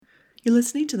You're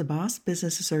listening to the Boss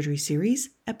Business of Surgery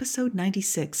series, episode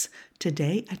 96.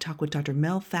 Today, I talk with Dr.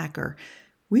 Mel Thacker.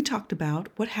 We talked about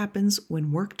what happens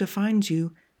when work defines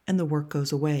you and the work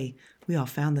goes away. We all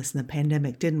found this in the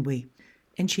pandemic, didn't we?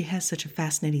 And she has such a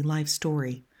fascinating life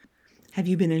story. Have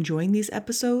you been enjoying these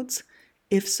episodes?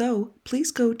 If so,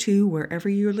 please go to wherever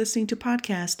you're listening to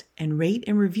podcasts and rate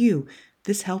and review.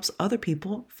 This helps other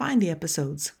people find the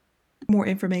episodes. For more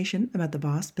information about the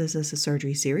Boss Business of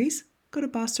Surgery series, go to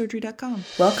bosssurgery.com.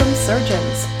 Welcome,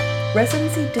 surgeons.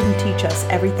 Residency didn't teach us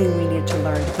everything we needed to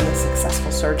learn to be a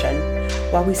successful surgeon.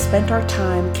 While we spent our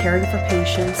time caring for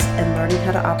patients and learning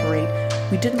how to operate,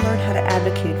 we didn't learn how to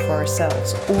advocate for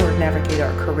ourselves or navigate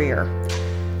our career.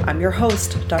 I'm your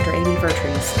host, Dr. Amy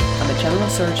Vertrees. I'm a general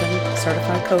surgeon,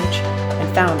 certified coach,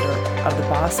 and founder of the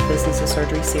Boss Business of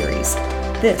Surgery series.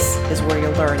 This is where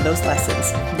you'll learn those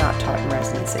lessons not taught in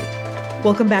residency.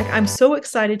 Welcome back. I'm so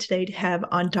excited today to have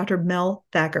on Dr. Mel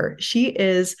Thacker. She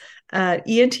is an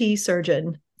ENT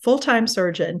surgeon, full-time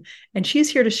surgeon, and she's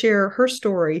here to share her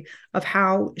story of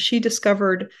how she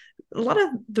discovered a lot of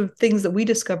the things that we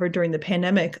discovered during the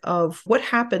pandemic of what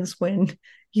happens when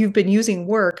you've been using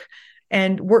work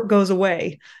and work goes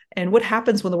away, and what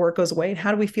happens when the work goes away, and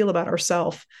how do we feel about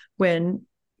ourselves when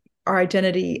our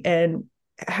identity and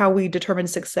how we determine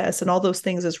success and all those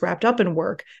things is wrapped up in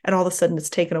work, and all of a sudden it's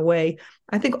taken away.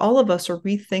 I think all of us are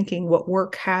rethinking what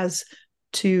work has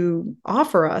to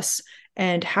offer us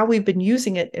and how we've been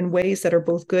using it in ways that are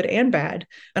both good and bad.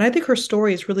 And I think her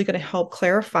story is really going to help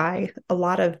clarify a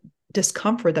lot of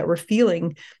discomfort that we're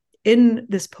feeling in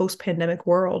this post-pandemic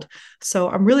world. So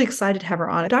I'm really excited to have her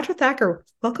on. Dr. Thacker,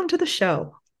 welcome to the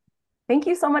show. Thank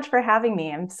you so much for having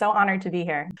me. I'm so honored to be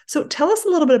here. So tell us a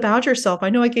little bit about yourself. I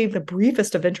know I gave the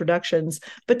briefest of introductions,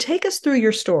 but take us through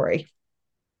your story.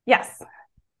 Yes,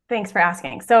 thanks for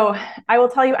asking. So I will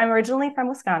tell you, I'm originally from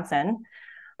Wisconsin,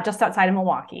 just outside of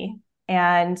Milwaukee.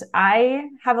 And I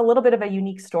have a little bit of a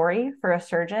unique story for a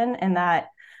surgeon in that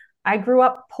I grew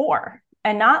up poor,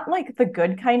 and not like the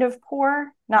good kind of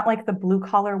poor, not like the blue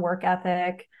collar work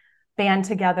ethic, band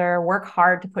together, work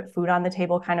hard to put food on the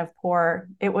table kind of poor.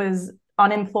 It was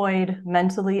unemployed,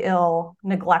 mentally ill,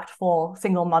 neglectful,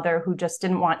 single mother who just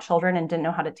didn't want children and didn't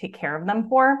know how to take care of them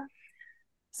poor.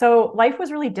 So life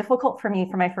was really difficult for me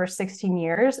for my first 16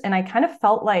 years. And I kind of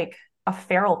felt like a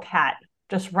feral cat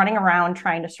just running around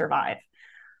trying to survive.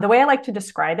 The way I like to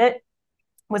describe it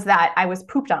was that I was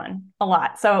pooped on a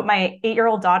lot. So my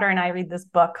 8-year-old daughter and I read this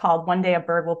book called One Day a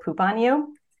Bird Will Poop on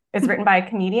You. It's written by a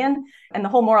comedian. And the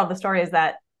whole moral of the story is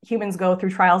that humans go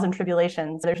through trials and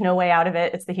tribulations. There's no way out of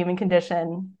it. It's the human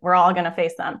condition. We're all going to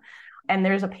face them. And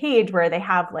there's a page where they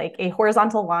have like a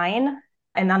horizontal line.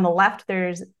 And on the left,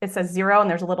 it says 0, and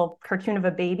there's a little cartoon of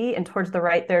a baby. And towards the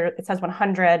right there, it says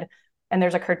 100. And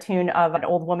there's a cartoon of an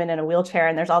old woman in a wheelchair.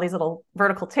 And there's all these little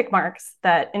vertical tick marks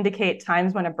that indicate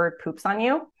times when a bird poops on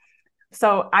you.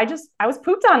 So I was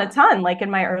pooped on a ton, like in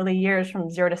my early years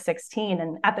from 0 to 16.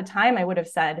 And at the time I would have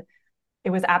said it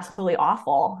was absolutely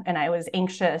awful. And I was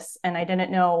anxious and I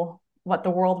didn't know what the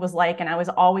world was like. And I was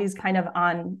always kind of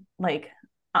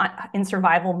in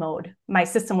survival mode. My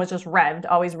system was just revved,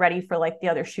 always ready for like the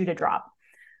other shoe to drop.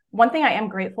 One thing I am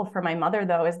grateful for my mother,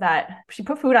 though, is that she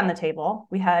put food on the table.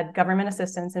 We had government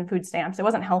assistance and food stamps. It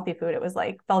wasn't healthy food. It was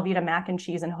like Velveeta mac and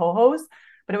cheese and Ho-Hos,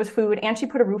 but it was food. And she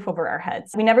put a roof over our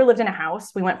heads. We never lived in a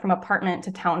house. We went from apartment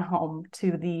to townhome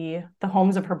to the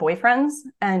homes of her boyfriends.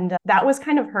 And that was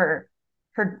kind of her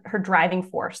driving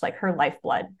force, like her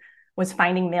lifeblood was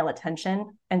finding male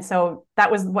attention. And so that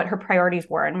was what her priorities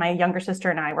were. And my younger sister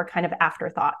and I were kind of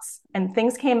afterthoughts. And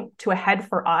things came to a head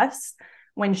for us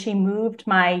when she moved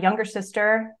my younger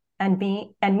sister and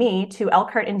me to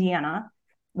Elkhart, Indiana,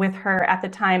 with her at the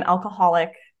time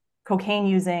alcoholic, cocaine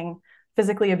using,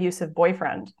 physically abusive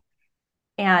boyfriend.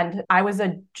 And I was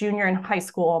a junior in high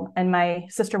school and my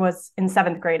sister was in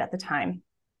 7th grade at the time.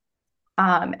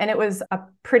 And it was a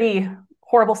pretty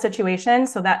horrible situation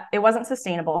so that it wasn't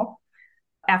sustainable.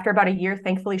 After about a year,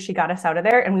 thankfully, she got us out of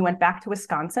there and we went back to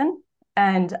Wisconsin.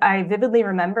 And I vividly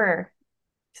remember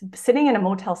sitting in a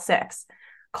Motel 6,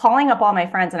 calling up all my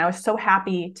friends. And I was so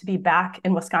happy to be back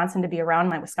in Wisconsin, to be around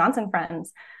my Wisconsin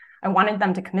friends. I wanted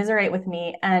them to commiserate with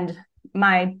me. And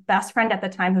my best friend at the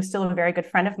time, who's still a very good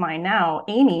friend of mine now,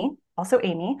 Amy,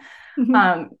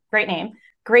 great name,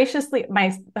 graciously,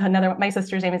 my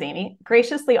sister's name is Amy,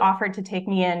 graciously offered to take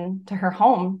me in to her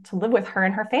home to live with her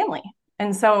and her family.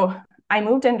 And so I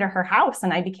moved into her house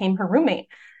and I became her roommate.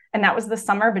 And that was the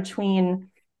summer between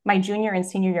my junior and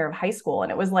senior year of high school.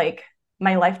 And it was like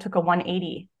my life took a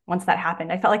 180 once that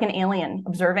happened. I felt like an alien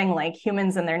observing like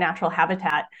humans in their natural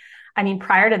habitat. I mean,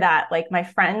 prior to that, like my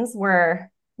friends were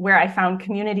where I found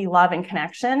community, love, and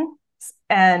connection.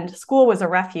 And school was a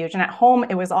refuge. And at home,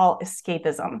 it was all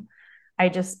escapism. I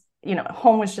just,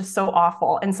 home was just so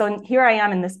awful. And so here I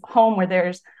am in this home where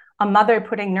there's a mother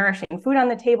putting nourishing food on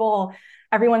the table.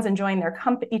 Everyone's enjoying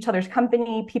each other's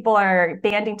company. People are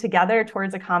banding together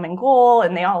towards a common goal,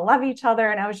 and they all love each other.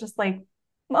 And I was just like,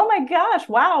 oh my gosh,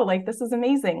 wow, like this is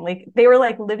amazing. Like they were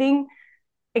like living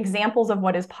examples of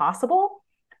what is possible.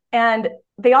 And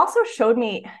they also showed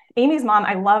me, Amy's mom,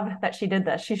 I love that she did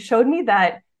this. She showed me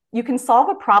that you can solve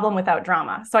a problem without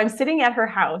drama. So I'm sitting at her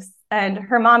house and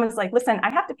her mom is like, listen,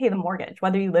 I have to pay the mortgage,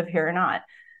 whether you live here or not.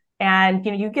 And,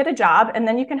 you get a job and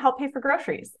then you can help pay for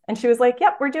groceries. And she was like,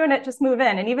 yep, we're doing it. Just move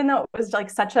in. And even though it was like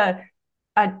such an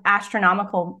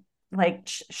astronomical like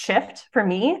shift for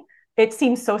me, it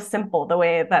seemed so simple the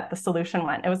way that the solution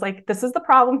went. It was like, this is the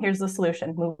problem. Here's the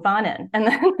solution. Move on in. And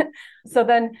then, so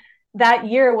then that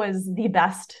year was the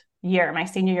best year, my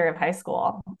senior year of high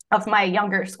school, of my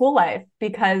younger school life,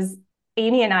 because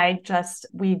Amy and I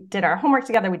we did our homework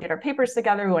together. We did our papers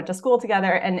together. We went to school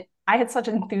together. And I had such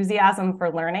enthusiasm for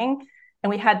learning. And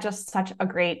we had just such a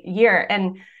great year.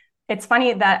 And it's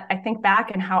funny that I think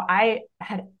back and how I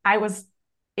was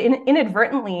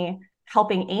inadvertently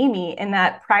helping Amy in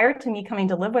that prior to me coming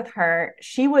to live with her,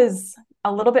 she was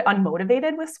a little bit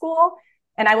unmotivated with school.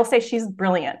 And I will say she's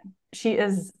brilliant. She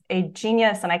is a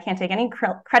genius, and I can't take any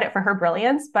credit for her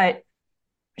brilliance, but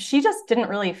she just didn't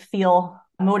really feel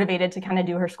motivated to kind of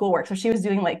do her schoolwork. So she was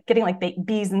getting like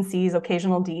B's and C's,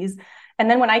 occasional D's. And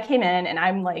then when I came in, and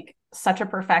I'm like such a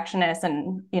perfectionist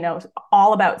and,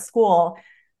 all about school,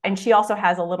 and she also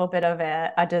has a little bit of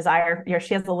a desire,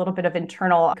 she has a little bit of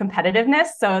internal competitiveness.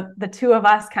 So the two of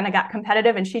us kind of got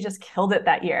competitive, and she just killed it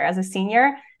that year as a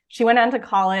senior. She went on to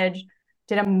college,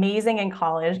 did amazing in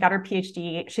college, got her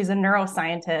PhD. She's a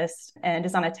neuroscientist and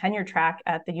is on a tenure track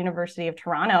at the University of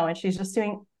Toronto. And she's just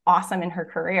doing awesome in her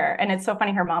career. And it's so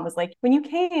funny. Her mom was like, when you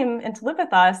came and to live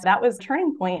with us, that was a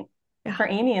turning point for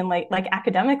Amy and like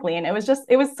academically. And it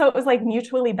was like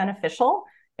mutually beneficial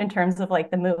in terms of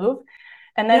like the move.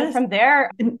 And then from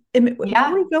there,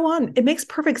 before we go on, it makes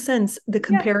perfect sense, the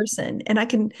comparison.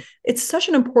 And it's such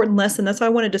an important lesson. That's why I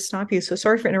wanted to stop you. So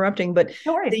sorry for interrupting, but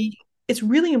no worries. It's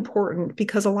really important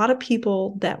because a lot of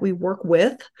people that we work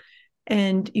with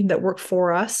and that work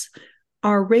for us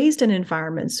are raised in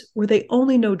environments where they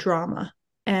only know drama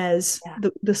as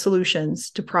the solutions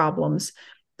to problems.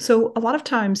 So a lot of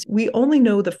times we only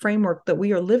know the framework that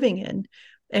we are living in.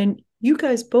 And you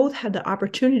guys both had the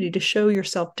opportunity to show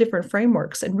yourself different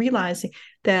frameworks and realizing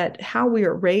that how we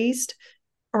are raised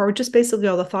are just basically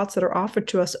all the thoughts that are offered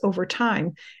to us over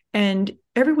time. And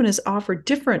everyone is offered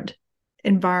different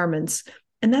environments,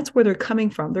 and that's where they're coming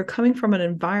from. They're coming from an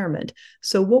environment.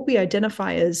 So what we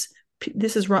identify as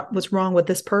this is what's wrong with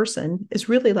this person is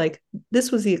really like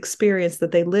this was the experience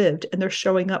that they lived, and they're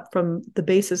showing up from the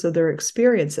basis of their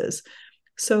experiences.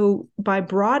 So by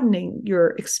broadening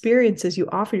your experiences, you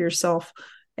offer yourself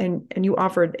and you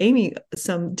offered Amy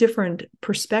some different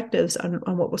perspectives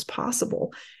on what was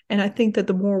possible. And I think that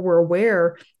the more we're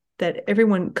aware that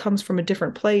everyone comes from a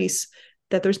different place,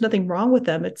 that there's nothing wrong with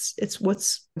them. It's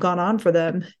what's gone on for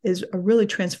them is a really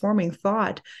transforming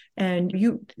thought. And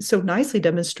you so nicely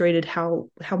demonstrated how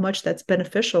much that's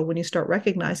beneficial when you start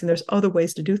recognizing there's other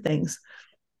ways to do things.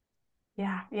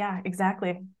 Yeah,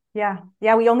 exactly. Yeah.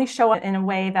 We only show up in a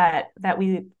way that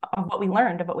we, of what we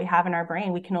learned, of what we have in our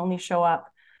brain, we can only show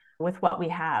up with what we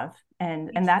have.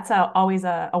 And that's always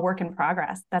a work in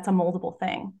progress. That's a moldable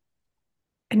thing.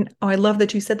 And I love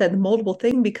that you said that, the moldable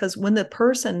thing, because when the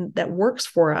person that works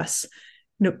for us,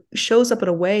 shows up in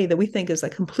a way that we think is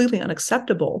like completely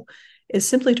unacceptable, is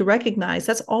simply to recognize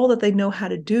that's all that they know how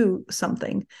to do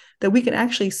something, that we can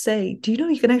actually say, do you know,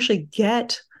 you can actually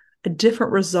get a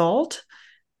different result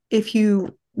if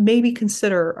you maybe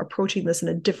consider approaching this in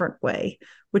a different way,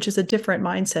 which is a different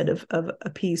mindset of a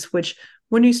piece, which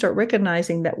when you start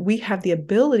recognizing that we have the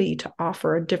ability to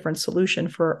offer a different solution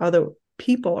for other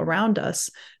people around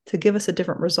us to give us a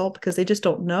different result because they just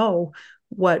don't know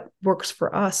what works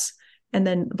for us. And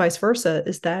then vice versa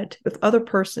is that if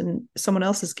someone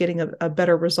else is getting a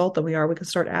better result than we are, we can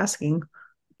start asking,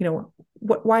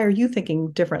 why are you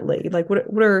thinking differently? Like,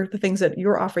 what are the things that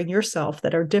you're offering yourself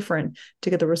that are different to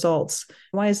get the results?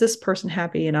 Why is this person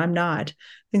happy and I'm not?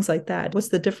 Things like that. What's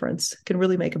the difference? Can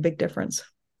really make a big difference.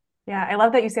 Yeah, I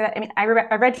love that you say that. I mean,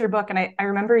 I read your book, and I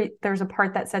remember there's a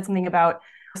part that said something about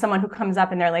someone who comes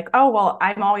up and they're like, oh, well,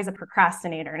 I'm always a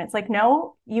procrastinator. And it's like,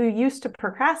 no, you used to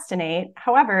procrastinate.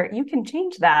 However, you can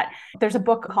change that. There's a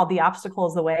book called The Obstacle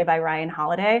is the Way by Ryan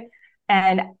Holiday.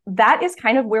 And that is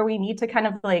kind of where we need to kind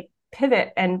of like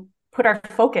pivot and put our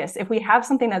focus, if we have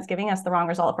something that's giving us the wrong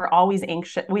result, if we're always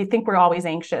anxious, we think we're always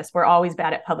anxious, we're always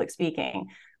bad at public speaking.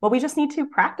 Well, we just need to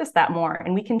practice that more,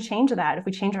 and we can change that if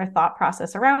we change our thought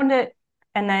process around it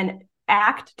and then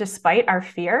act despite our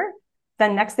fear.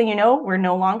 Then next thing you know, we're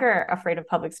no longer afraid of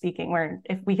public speaking. Where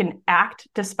if we can act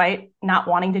despite not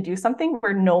wanting to do something,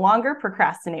 we're no longer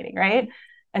procrastinating, right?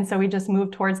 And so we just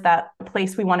move towards that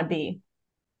place we want to be.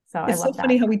 So I It's so love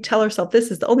funny that. how we tell ourselves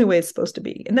this is the only way it's supposed to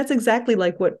be. And that's exactly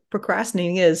like what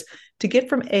procrastinating is. To get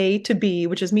from A to B,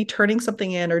 which is me turning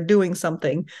something in or doing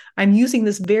something, I'm using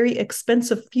this very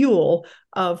expensive fuel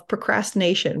of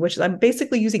procrastination, which is I'm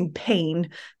basically using pain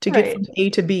to get from Right. A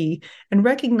to B, and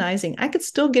recognizing I could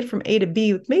still get from A to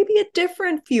B with maybe a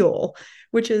different fuel,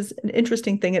 which is an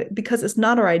interesting thing because it's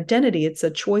not our identity. It's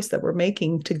a choice that we're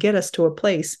making to get us to a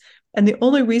place. And the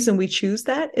only reason we choose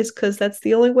that is because that's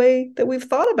the only way that we've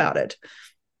thought about it.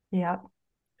 Yep.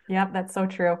 Yep. That's so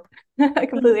true. I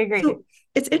completely agree. So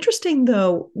it's interesting,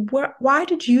 though. Why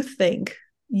did you think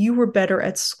you were better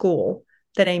at school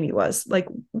than Amy was? Like,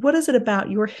 what is it about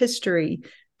your history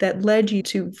that led you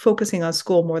to focusing on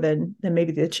school more than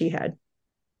maybe that she had?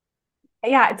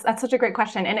 Yeah, that's such a great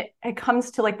question. And it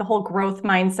comes to like the whole growth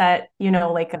mindset,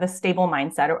 like the stable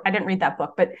mindset. I didn't read that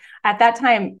book, but at that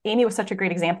time, Amy was such a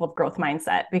great example of growth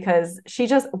mindset because she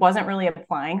just wasn't really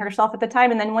applying herself at the time.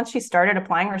 And then once she started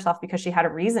applying herself because she had a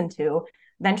reason to,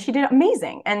 then she did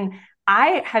amazing. And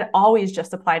I had always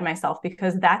just applied myself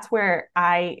because that's where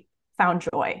I found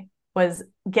joy, was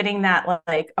getting that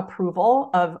like approval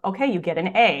of, okay, you get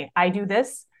an A, I do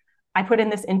this, I put in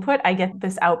this input, I get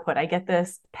this output, I get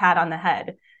this pat on the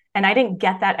head. And I didn't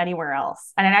get that anywhere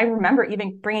else. And I remember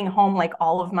even bringing home like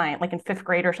all of my, like in fifth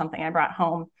grade or something, I brought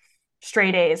home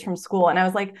straight A's from school. And I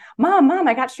was like, Mom,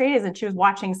 I got straight A's. And she was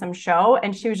watching some show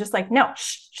and she was just like, no,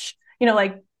 shh,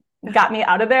 like got me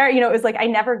out of there. It was like, I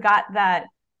never got that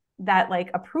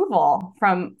like approval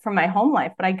from my home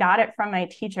life, but I got it from my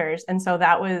teachers. And so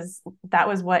that was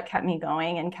what kept me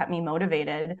going and kept me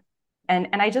motivated. And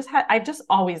I've just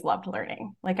always loved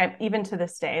learning. Like even to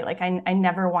this day, like I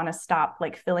never want to stop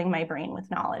like filling my brain with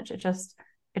knowledge.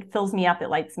 It fills me up. It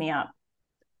lights me up.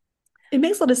 It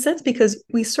makes a lot of sense because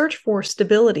we search for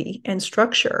stability and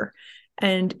structure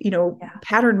and Yeah.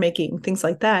 pattern making, things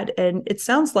like that. And it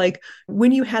sounds like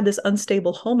when you had this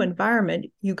unstable home environment,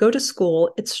 you go to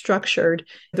school, it's structured,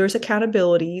 there's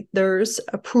accountability, there's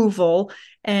approval,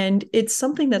 and it's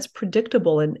something that's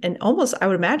predictable and almost, I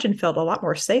would imagine, felt a lot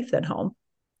more safe than home.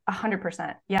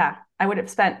 100%. Yeah. I would have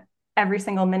spent every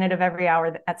single minute of every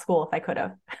hour at school if I could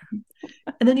have.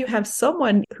 And then you have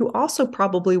someone who also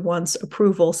probably wants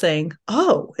approval saying,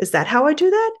 oh, is that how I do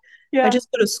that? I Yeah.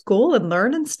 just go to school and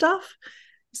learn and stuff.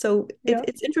 So Yeah.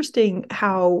 it's interesting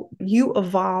how you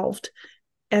evolved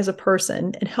as a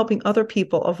person and helping other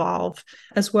people evolve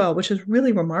as well, which is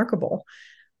really remarkable.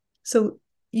 So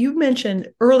you mentioned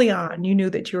early on, you knew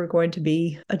that you were going to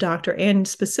be a doctor and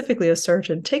specifically a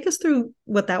surgeon. Take us through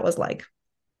what that was like.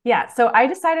 Yeah. So I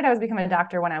decided I was becoming a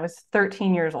doctor when I was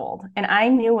 13 years old, and I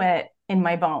knew it in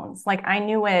my bones. Like I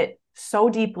knew it so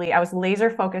deeply. I was laser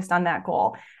focused on that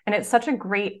goal. And it's such a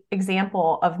great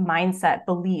example of mindset,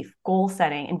 belief, goal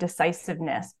setting, and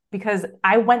decisiveness because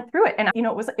I went through it. And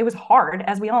it was hard,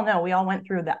 as we all know. We all went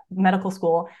through that medical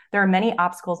school. There are many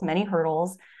obstacles, many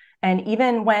hurdles. And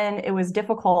even when it was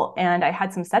difficult and I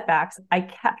had some setbacks, I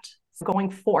kept going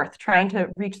forth, trying to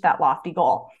reach that lofty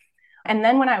goal. And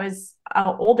then when I was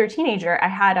an older teenager, I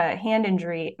had a hand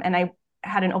injury and I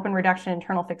had an open reduction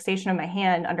internal fixation of my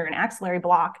hand under an axillary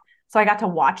block. So I got to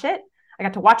watch it. I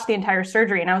got to watch the entire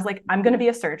surgery and I was like, I'm going to be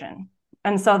a surgeon.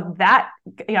 And so that,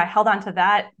 I held on to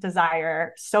that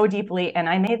desire so deeply and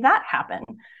I made that happen.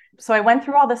 So I went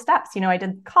through all the steps. I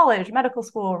did college, medical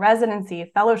school,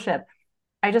 residency, fellowship.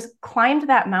 I just climbed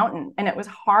that mountain and it was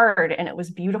hard and it was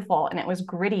beautiful and it was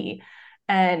gritty.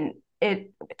 And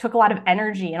it took a lot of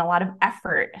energy and a lot of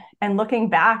effort. And looking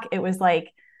back, it was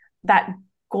like that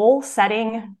goal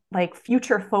setting, like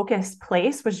future focused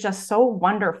place was just so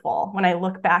wonderful when I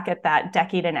look back at that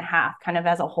decade and a half kind of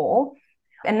as a whole.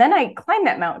 And then I climbed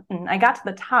that mountain. I got to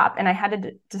the top and I had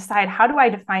to decide, how do I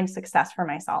define success for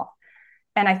myself?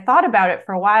 And I thought about it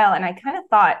for a while and I kind of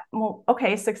thought, well,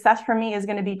 okay, success for me is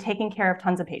going to be taking care of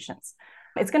tons of patients.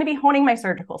 It's going to be honing my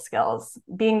surgical skills,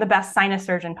 being the best sinus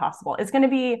surgeon possible. It's going to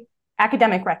be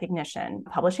academic recognition,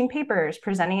 publishing papers,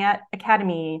 presenting at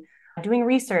academy, doing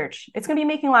research. It's going to be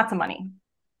making lots of money.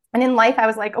 And in life, I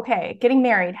was like, okay, getting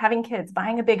married, having kids,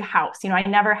 buying a big house. I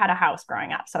never had a house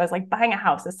growing up. So I was like, buying a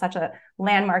house is such a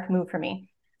landmark move for me.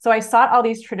 So I sought all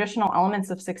these traditional elements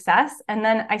of success. And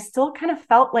then I still kind of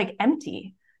felt like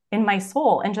empty in my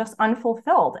soul and just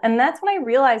unfulfilled. And that's when I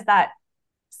realized that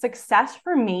success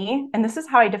for me, and this is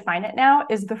how I define it now,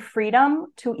 is the freedom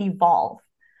to evolve.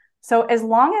 So as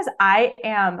long as I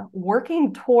am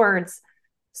working towards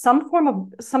some form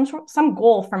of some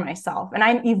goal for myself, and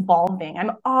I'm evolving,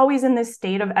 I'm always in this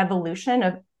state of evolution,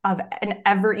 of an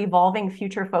ever evolving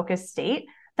future focused state,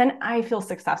 then I feel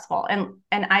successful and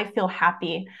I feel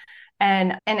happy.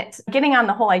 And it's getting on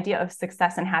the whole idea of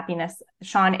success and happiness.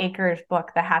 Sean Aker's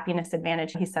book, The Happiness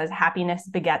Advantage, he says happiness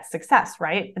begets success,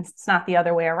 right? It's not the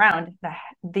other way around.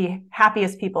 The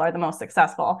happiest people are the most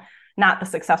successful, not the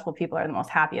successful people are the most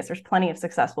happiest. There's plenty of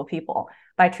successful people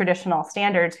by traditional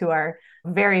standards who are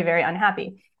very, very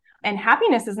unhappy. And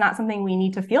happiness is not something we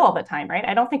need to feel all the time, right?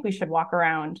 I don't think we should walk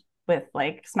around with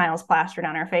like smiles plastered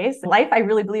on our face. Life, I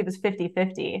really believe, is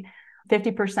 50-50.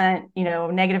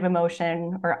 50%, negative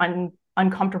emotion or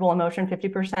uncomfortable emotion,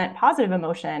 50% positive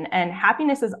emotion. And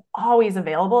happiness is always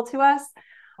available to us.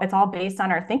 It's all based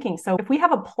on our thinking. So if we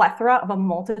have a plethora of a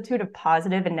multitude of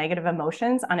positive and negative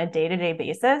emotions on a day-to-day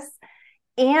basis,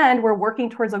 and we're working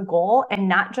towards a goal and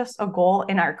not just a goal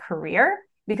in our career,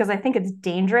 because I think it's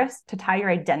dangerous to tie your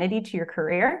identity to your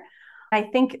career. I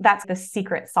think that's the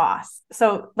secret sauce.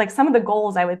 So like some of the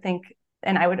goals I would think,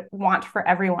 and I would want for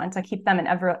everyone to keep them in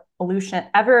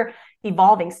ever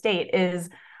evolving state, is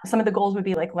some of the goals would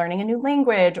be like learning a new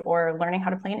language or learning how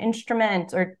to play an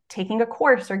instrument or taking a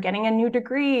course or getting a new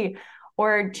degree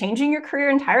or changing your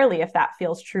career entirely if that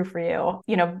feels true for you.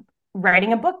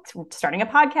 Writing a book, starting a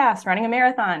podcast, running a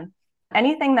marathon,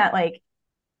 anything that like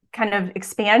kind of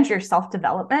expands your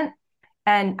self-development.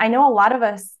 And I know a lot of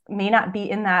us may not be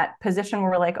in that position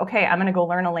where we're like, okay, I'm going to go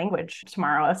learn a language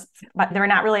tomorrow, but they're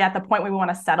not really at the point where we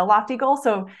want to set a lofty goal.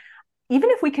 So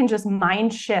even if we can just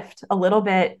mind shift a little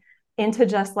bit into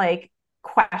just like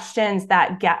questions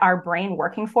that get our brain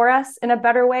working for us in a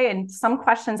better way. And some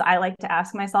questions I like to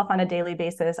ask myself on a daily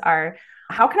basis are,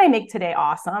 how can I make today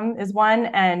awesome is one,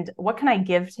 and what can I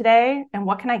give today? And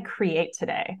what can I create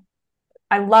today?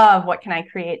 I love what can I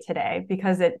create today,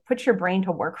 because it puts your brain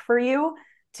to work for you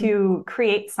to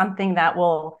create something that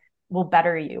will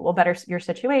better you, will better your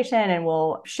situation, and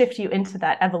will shift you into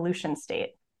that evolution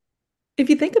state. If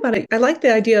you think about it, I like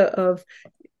the idea of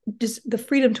just the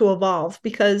freedom to evolve,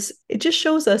 because it just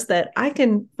shows us that I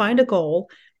can find a goal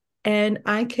and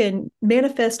I can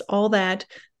manifest all that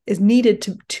is needed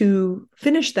to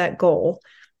finish that goal.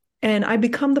 And I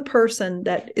become the person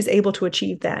that is able to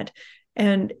achieve that.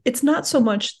 And it's not so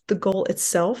much the goal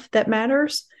itself that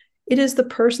matters. It is the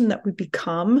person that we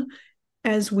become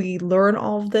as we learn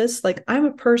all of this. Like, I'm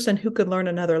a person who could learn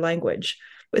another language.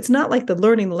 It's not like the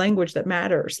learning the language that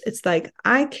matters. It's like,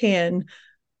 I can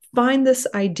find this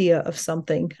idea of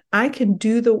something. I can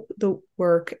do the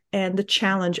work and the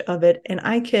challenge of it. And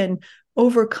I can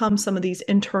overcome some of these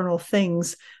internal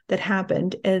things that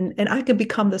happened. And I can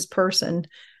become this person.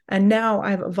 And now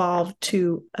I've evolved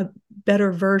to a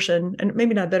better version, and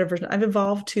maybe not a better version. I've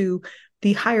evolved to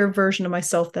the higher version of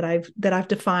myself that I've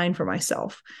defined for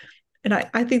myself. And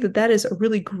I think that is a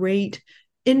really great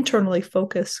internally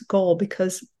focused goal,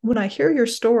 because when I hear your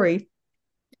story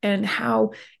and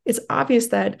how it's obvious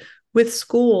that with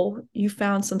school, you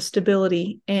found some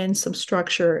stability and some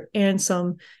structure and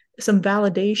some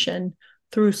validation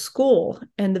through school,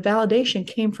 and the validation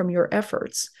came from your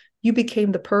efforts. You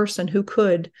became the person who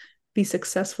could be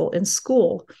successful in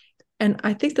school. And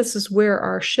I think this is where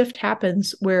our shift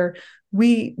happens, where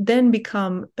we then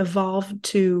become evolved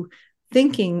to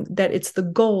thinking that it's the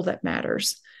goal that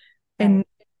matters. And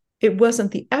it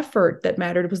wasn't the effort that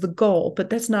mattered, it was the goal. But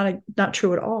that's not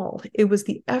true at all. It was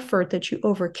the effort that you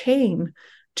overcame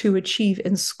to achieve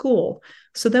in school.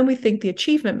 So then we think the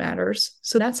achievement matters.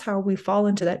 So that's how we fall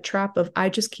into that trap of, I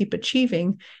just keep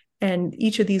achieving, and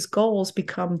each of these goals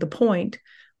become the point.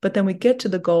 But then we get to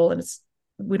the goal and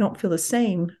we don't feel the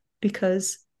same,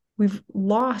 because we've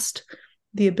lost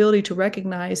the ability to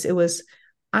recognize it was,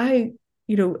 I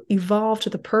evolved to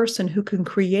the person who can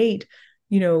create.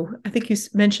 I think you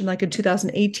mentioned like in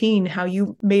 2018, how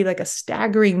you made like a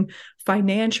staggering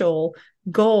financial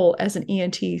goal as an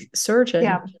ENT surgeon.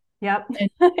 Yeah. Yep.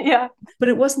 Yeah. But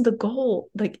it wasn't the goal.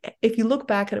 Like, if you look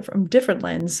back at it from a different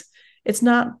lens, it's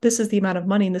not, this is the amount of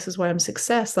money and this is why I'm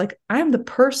success. Like, I'm the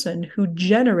person who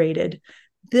generated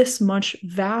this much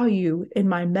value in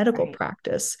my medical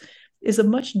practice, is a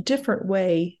much different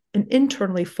way, an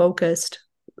internally focused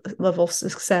level of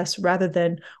success, rather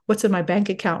than what's in my bank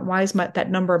account. Why is that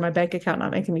number in my bank account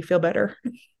not making me feel better?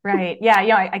 Right.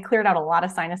 Yeah. I cleared out a lot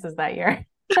of sinuses that year.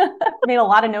 Made a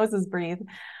lot of noses breathe.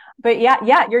 But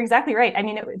yeah, you're exactly right. I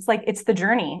mean, it's like, it's the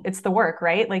journey, it's the work,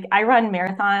 right? Like, I run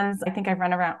marathons. I think I've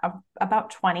run around about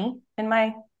 20 in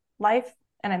my life,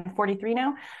 and I'm 43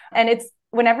 now. And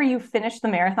whenever you finish the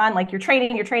marathon, like you're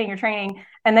training,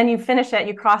 and then you finish it,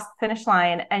 you cross the finish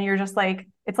line, and you're just like,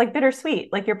 it's like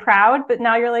bittersweet. Like you're proud, but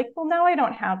now you're like, well, now I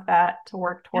don't have that to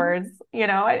work towards.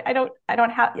 I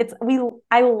don't have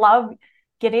I love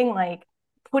getting like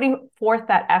putting forth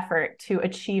that effort to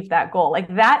achieve that goal.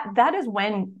 Like that is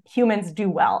when humans do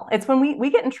well. It's when we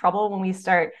get in trouble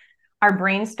when our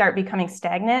brains start becoming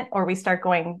stagnant, or we start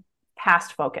going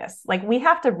past focus. Like we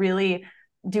have to really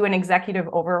do an executive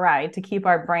override to keep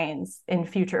our brains in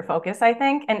future focus, I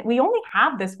think. And we only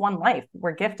have this one life.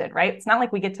 We're gifted, right? It's not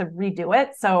like we get to redo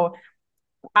it. So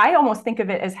I almost think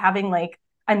of it as having like,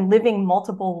 I'm living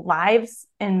multiple lives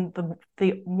in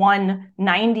the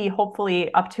 190,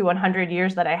 hopefully up to 100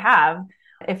 years that I have.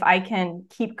 If I can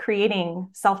keep creating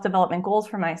self-development goals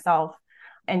for myself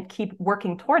and keep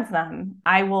working towards them,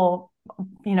 I will,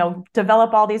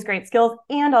 develop all these great skills,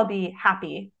 and I'll be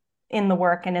happy in the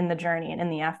work and in the journey and in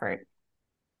the effort.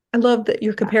 I love that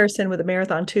your comparison with a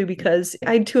marathon too, because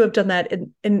I too have done that.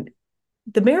 And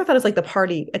the marathon is like the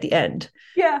party at the end.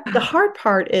 Yeah. The hard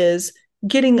part is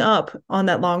getting up on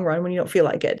that long run when you don't feel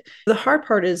like it. The hard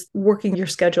part is working your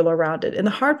schedule around it. And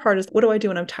the hard part is, what do I do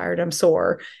when I'm tired, I'm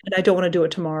sore, and I don't want to do it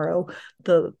tomorrow?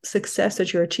 The success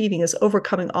that you're achieving is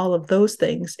overcoming all of those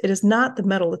things. It is not the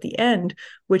medal at the end,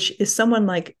 which is someone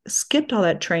like skipped all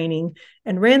that training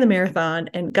and ran the marathon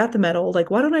and got the medal.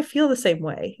 Like, why don't I feel the same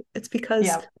way? It's because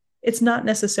it's not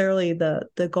necessarily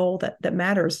the goal that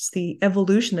matters. It's the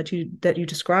evolution that you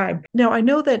describe. Now, I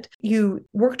know that you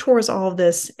work towards all of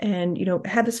this and,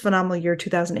 had this phenomenal year,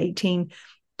 2018.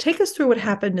 Take us through what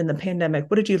happened in the pandemic.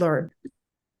 What did you learn?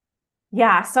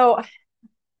 Yeah. So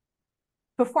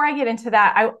before I get into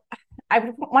that, I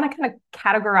want to kind of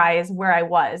categorize where I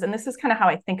was. And this is kind of how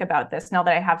I think about this now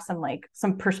that I have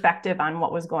some perspective on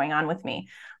what was going on with me.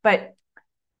 But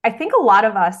I think a lot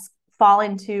of us fall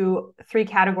into three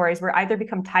categories where either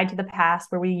become tied to the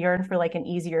past, where we yearn for like an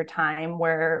easier time,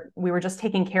 where we were just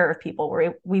taking care of people,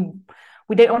 where we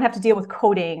don't have to deal with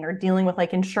coding or dealing with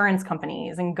like insurance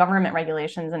companies and government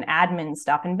regulations and admin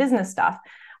stuff and business stuff.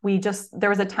 There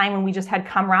was a time when we just had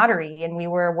camaraderie and we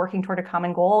were working toward a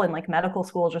common goal in like medical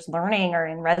school, just learning, or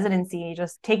in residency,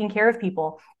 just taking care of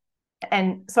people.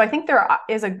 And so I think there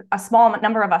is a small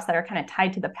number of us that are kind of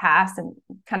tied to the past and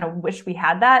kind of wish we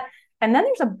had that. And then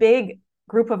there's a big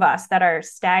group of us that are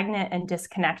stagnant and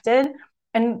disconnected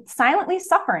and silently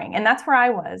suffering. And that's where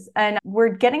I was. And we're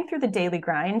getting through the daily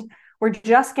grind. We're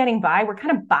just getting by. We're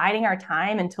kind of biding our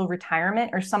time until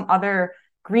retirement or some other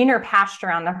greener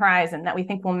pasture on the horizon that we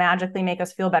think will magically make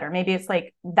us feel better. Maybe it's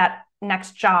like that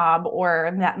next job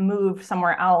or that move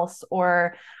somewhere else.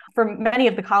 Or for many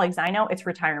of the colleagues I know, it's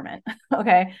retirement.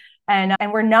 Okay. And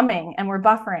we're numbing and we're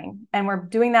buffering, and we're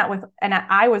doing that and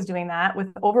I was doing that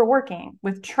with overworking,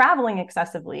 with traveling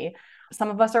excessively. Some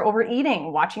of us are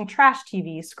overeating, watching trash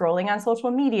TV, scrolling on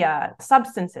social media,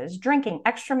 substances, drinking,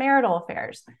 extramarital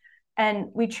affairs. And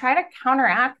we try to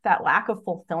counteract that lack of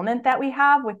fulfillment that we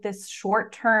have with this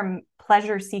short-term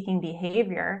pleasure-seeking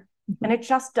behavior. And it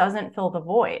just doesn't fill the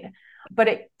void, but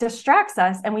it distracts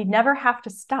us, and we never have to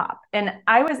stop. And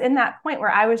I was in that point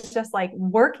where I was just like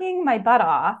working my butt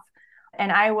off. And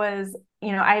I was,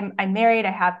 I'm married,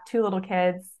 I have two little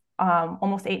kids,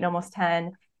 almost 8 and almost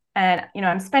 10. And,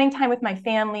 I'm spending time with my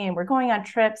family, and we're going on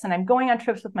trips, and I'm going on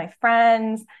trips with my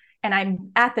friends, and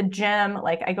I'm at the gym.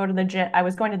 Like I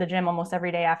was going to the gym almost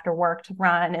every day after work to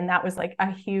run. And that was like a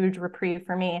huge reprieve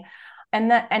for me.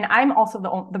 And I'm also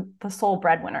the sole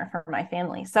breadwinner for my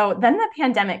family. So then the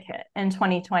pandemic hit in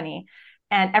 2020,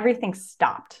 and everything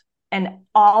stopped, and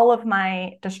all of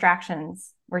my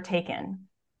distractions were taken.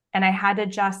 And I had to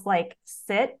just like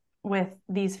sit with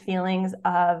these feelings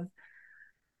of,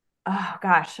 oh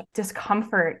gosh,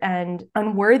 discomfort and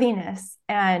unworthiness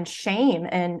and shame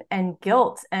and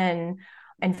guilt and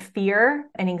fear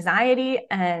and anxiety.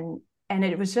 And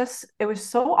it was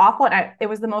so awful. And it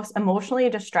was the most emotionally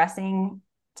distressing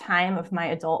time of my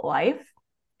adult life.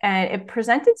 And it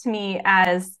presented to me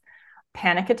as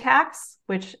panic attacks,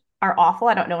 which are awful.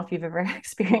 I don't know if you've ever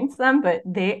experienced them, but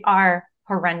they are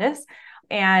horrendous.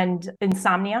 And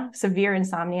insomnia, severe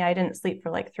insomnia. I didn't sleep for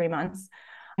like 3 months,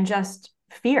 and just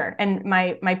fear. And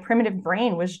my primitive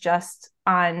brain was just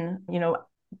on,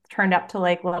 turned up to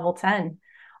like level 10.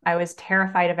 I was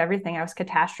terrified of everything. I was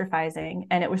catastrophizing.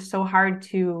 And it was so hard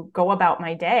to go about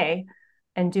my day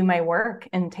and do my work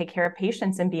and take care of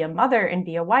patients and be a mother and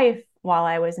be a wife while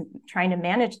I was trying to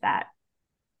manage that.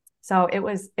 So it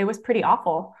was pretty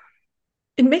awful.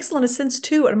 It makes a lot of sense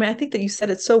too. I mean, I think that you said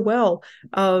it so well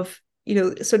of,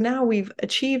 so now we've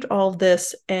achieved all of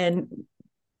this, and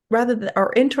rather than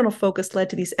our internal focus led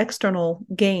to these external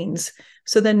gains.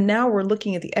 So then now we're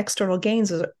looking at the external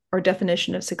gains as our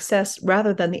definition of success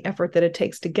rather than the effort that it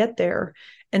takes to get there.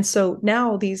 And so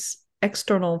now these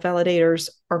external validators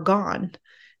are gone.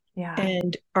 Yeah.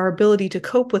 And our ability to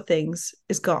cope with things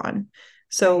is gone.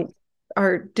 So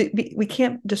we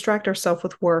can't distract ourselves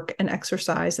with work and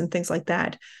exercise and things like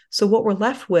that. So what we're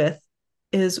left with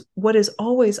is what is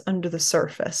always under the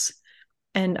surface.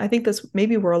 And I think that's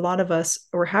maybe where a lot of us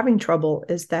are having trouble,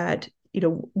 is that,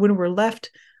 when we're left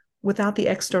without the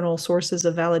external sources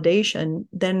of validation,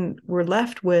 then we're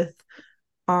left with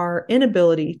our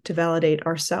inability to validate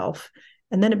ourselves.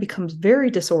 And then it becomes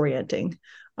very disorienting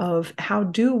of how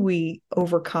do we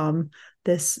overcome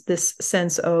this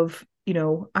sense of,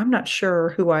 I'm not sure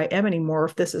who I am anymore,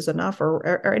 if this is enough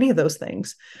or any of those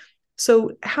things.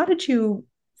 So how did you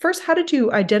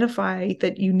identify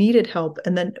that you needed help?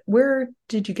 And then where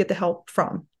did you get the help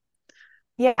from?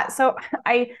 Yeah. So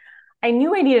I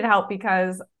knew I needed help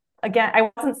because, again, I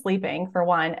wasn't sleeping, for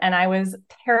one, and I was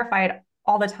terrified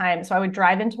all the time. So I would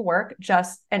drive into work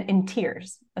and in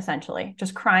tears, essentially,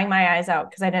 just crying my eyes out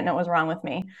because I didn't know what was wrong with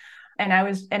me. And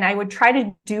I would try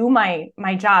to do my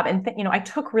job. And, I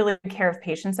took really good care of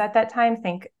patients at that time.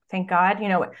 Thank God,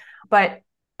 but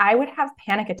I would have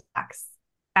panic attacks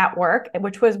at work,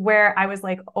 which was where I was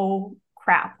like, oh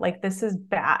crap, like this is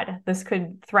bad. This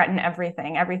could threaten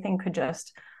everything. Everything could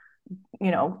just,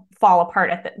 fall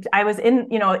apart. I was in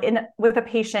with a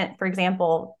patient, for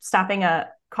example,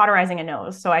 cauterizing a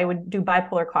nose. So I would do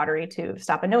bipolar cautery to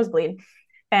stop a nosebleed.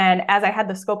 And as I had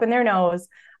the scope in their nose,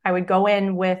 I would go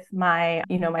in with my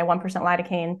 1%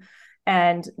 lidocaine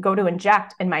and go to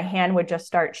inject, and my hand would just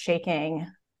start shaking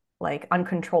like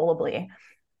uncontrollably.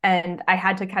 And I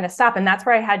had to kind of stop. And that's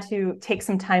where I had to take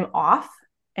some time off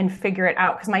and figure it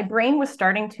out, because my brain was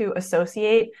starting to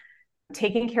associate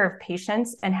taking care of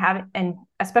patients and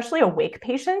especially awake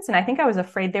patients. And I think I was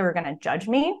afraid they were going to judge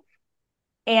me.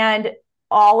 And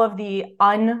all of the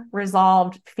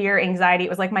unresolved fear, anxiety, it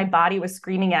was like my body was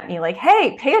screaming at me like,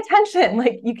 hey, pay attention.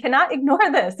 Like, you cannot ignore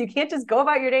this. You can't just go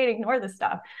about your day and ignore this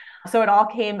stuff. So it all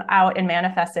came out and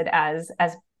manifested as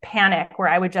panic, where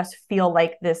I would just feel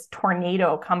like this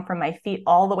tornado come from my feet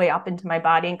all the way up into my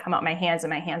body and come out my hands,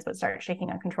 and my hands would start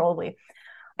shaking uncontrollably.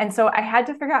 And so I had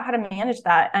to figure out how to manage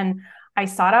that. And I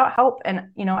sought out help, and,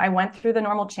 I went through the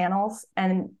normal channels,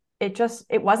 and it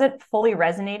wasn't fully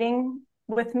resonating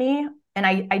with me. And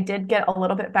I did get a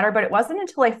little bit better, but it wasn't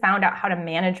until I found out how to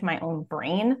manage my own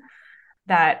brain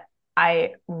that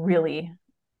I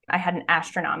had an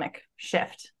astronomical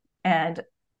shift, and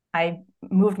I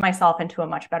moved myself into a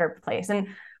much better place. And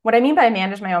what I mean by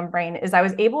manage my own brain is I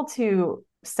was able to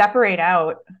separate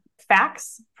out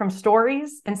facts from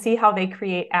stories and see how they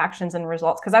create actions and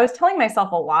results. Because I was telling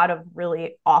myself a lot of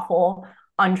really awful,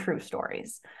 untrue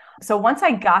stories. So once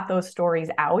I got those stories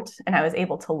out and I was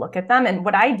able to look at them, and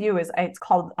what I do is it's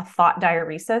called a thought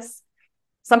diuresis.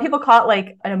 Some people call it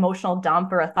like an emotional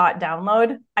dump or a thought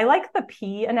download. I like the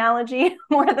pee analogy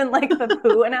more than like the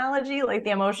poo analogy, like the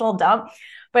emotional dump.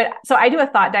 But so I do a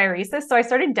thought diuresis. So I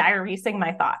started diuresing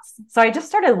my thoughts. So I just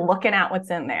started looking at what's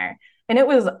in there, and it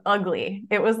was ugly.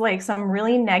 It was like some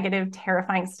really negative,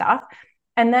 terrifying stuff.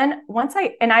 And then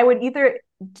I would either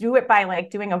do it by like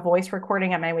doing a voice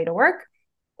recording on my way to work,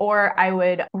 or I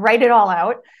would write it all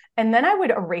out, and then I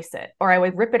would erase it, or I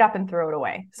would rip it up and throw it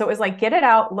away. So it was like, get it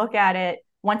out, look at it.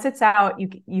 Once it's out,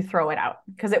 you throw it out,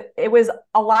 because it was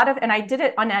a lot of, and I did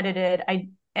it unedited.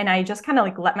 I just kind of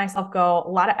like let myself go, a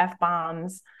lot of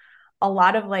F-bombs, a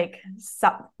lot of like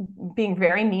being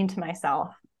very mean to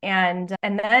myself. And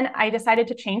then I decided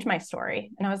to change my story.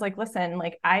 And I was like, listen,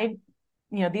 like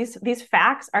these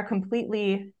facts are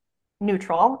completely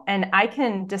neutral, and I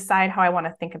can decide how I want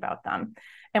to think about them.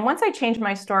 And once I changed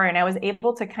my story and I was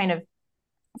able to kind of,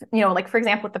 like for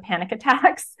example, with the panic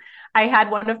attacks, I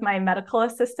had one of my medical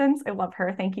assistants. I love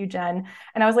her. Thank you, Jen.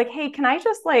 And I was like, hey, can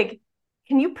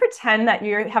you pretend that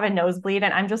you have a nosebleed,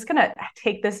 and I'm just going to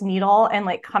take this needle and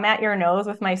like come at your nose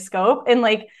with my scope, and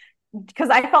like, because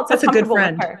I felt so comfortable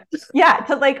with her. Yeah.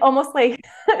 Cause like almost like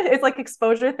it's like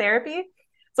exposure therapy.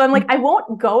 So I'm like, I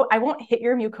won't hit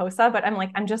your mucosa, but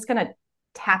I'm just going to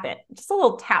tap it, just a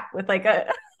little tap with like a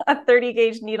 30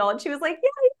 gauge needle. And she was like,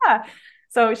 yeah.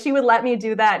 So she would let me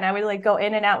do that. And I would like go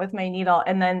in and out with my needle.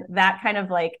 And then that kind of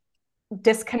like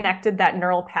disconnected that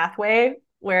neural pathway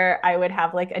where I would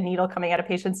have like a needle coming out of a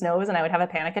patient's nose and I would have a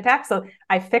panic attack. So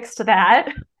I fixed that,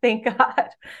 thank God.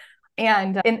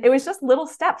 And it was just little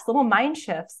steps, little mind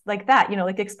shifts like that,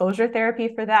 like exposure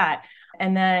therapy for that.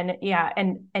 And then, yeah.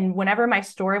 And whenever my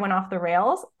story went off the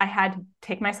rails, I had to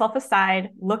take myself aside,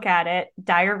 look at it,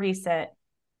 diurese it,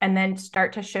 and then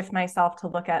start to shift myself to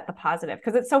look at the positive.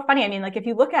 Because it's so funny. I mean, like if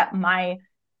you look at my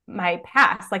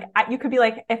past, like you could be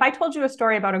like, if I told you a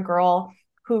story about a girl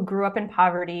who grew up in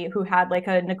poverty, who had like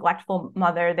a neglectful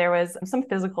mother, there was some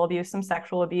physical abuse, some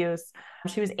sexual abuse.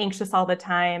 She was anxious all the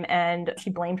time and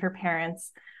she blamed her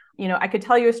parents. I could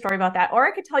tell you a story about that. Or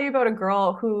I could tell you about a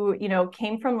girl who,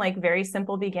 came from like very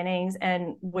simple beginnings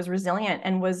and was resilient,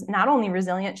 and was not only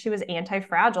resilient, she was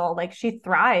anti-fragile. Like she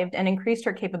thrived and increased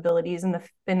her capabilities in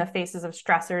the faces of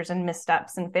stressors and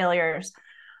missteps and failures.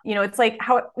 It's like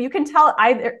how you can tell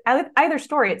either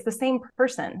story, it's the same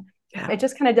person. Yeah. It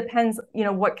just kind of depends,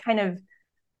 what kind of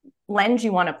lens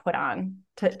you want to put on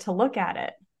to look at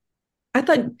it. I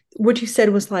thought what you said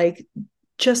was like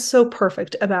just so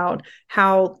perfect about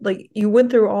how like you went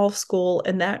through all of school,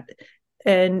 and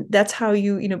that's how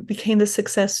you became the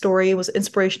success story. It was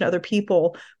inspiration to other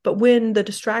people. But when the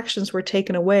distractions were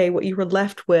taken away, what you were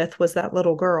left with was that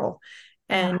little girl.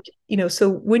 And, so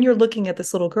when you're looking at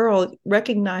this little girl,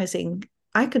 recognizing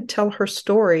I could tell her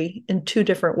story in two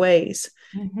different ways.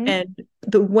 Mm-hmm. And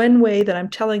the one way that I'm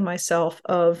telling myself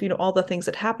of, all the things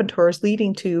that happened to her is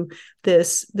leading to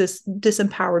this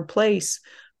disempowered place.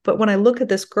 But when I look at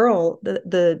this girl,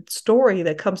 the story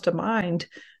that comes to mind,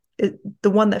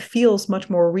 the one that feels much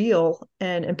more real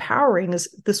and empowering, is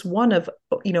this one of,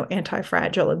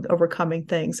 anti-fragile and overcoming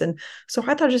things. And so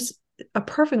I thought just a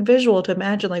perfect visual to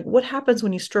imagine like what happens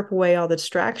when you strip away all the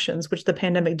distractions, which the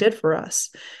pandemic did for us,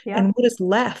 and what is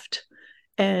left.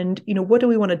 And, what do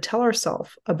we want to tell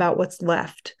ourselves about what's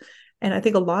left? And I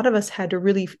think a lot of us had to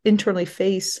really internally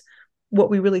face what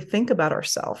we really think about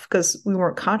ourselves, because we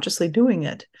weren't consciously doing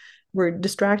it. We're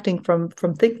distracting from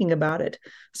thinking about it.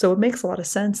 So it makes a lot of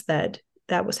sense that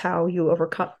was how you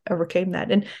overcame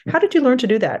that. And how did you learn to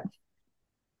do that?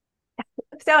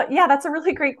 So yeah, that's a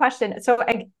really great question. So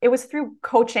it was through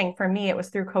coaching for me. It was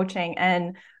through coaching,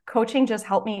 and coaching just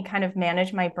helped me kind of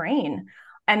manage my brain.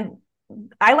 And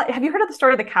have you heard of the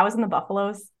story of the cows and the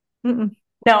buffaloes? Mm-mm.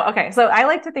 No. Okay. So I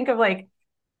like to think of like,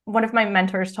 one of my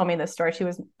mentors told me this story. She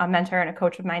was a mentor and a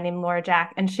coach of mine named Laura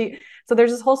Jack. And so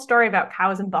there's this whole story about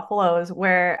cows and buffaloes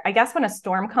where I guess when a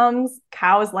storm comes,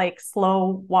 cows like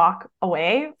slow walk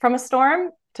away from a storm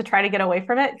to try to get away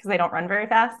from it because they don't run very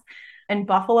fast. And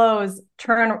buffaloes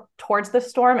turn towards the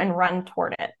storm and run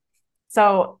toward it.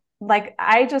 So like,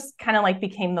 I just kind of like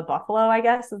became the buffalo, I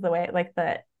guess, is the way, like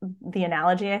the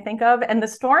analogy I think of. And the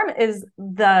storm is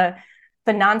the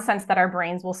nonsense that our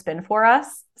brains will spin for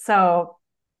us. So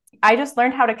I just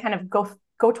learned how to kind of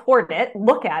go toward it,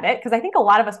 look at it. Cause I think a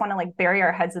lot of us want to like bury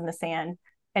our heads in the sand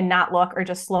and not look, or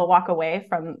just slow walk away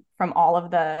from all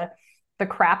of the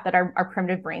crap that our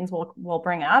primitive brains will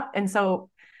bring up. And so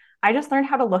I just learned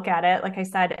how to look at it, like I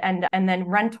said, and then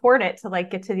run toward it to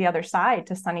like get to the other side,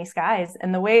 to sunny skies.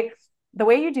 And the way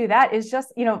you do that is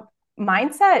just,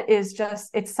 mindset is just,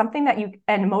 it's something that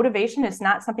and motivation is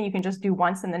not something you can just do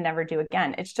once and then never do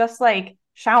again. It's just like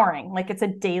showering, like it's a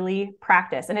daily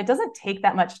practice, and it doesn't take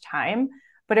that much time,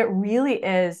 but it really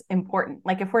is important.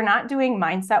 Like if we're not doing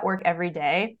mindset work every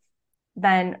day,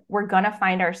 then we're going to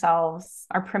find ourselves,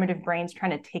 our primitive brains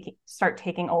trying to start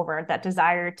taking over. That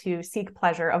desire to seek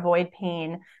pleasure, avoid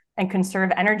pain, and conserve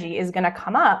energy is going to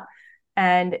come up,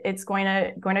 and it's going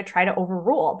to try to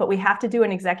overrule. But we have to do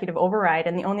an executive override.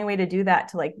 And the only way to do that,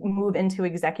 to like move into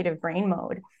executive brain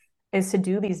mode, is to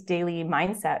do these daily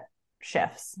mindset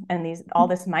shifts and all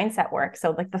this mindset work.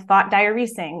 So like the thought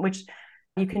diarising, which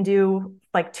you can do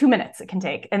like 2 minutes it can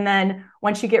take. And then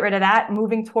once you get rid of that,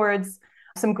 moving towards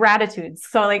some gratitudes.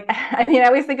 So like, I mean, I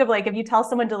always think of like, if you tell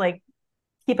someone to like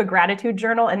keep a gratitude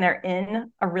journal and they're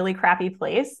in a really crappy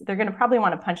place, they're going to probably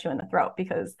want to punch you in the throat,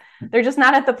 because they're just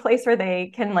not at the place where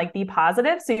they can like be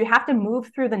positive. So you have to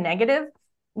move through the negative,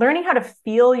 learning how to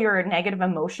feel your negative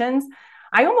emotions.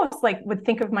 I almost like would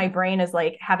think of my brain as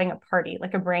like having a party,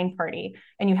 like a brain party,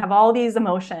 and you have all these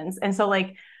emotions. And so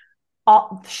like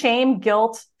all shame,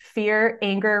 guilt, fear,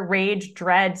 anger, rage,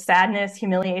 dread, sadness,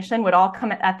 humiliation would all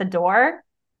come at the door.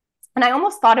 And I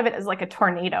almost thought of it as like a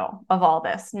tornado of all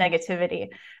this negativity.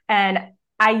 And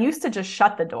I used to just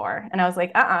shut the door, and I was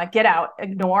like, get out,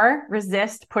 ignore,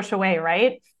 resist, push away.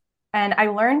 Right. And I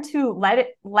learned to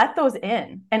let those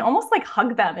in and almost like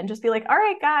hug them and just be like, all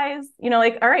right, guys,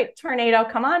 like, all right, tornado,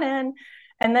 come on in.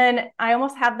 And then I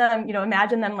almost have them,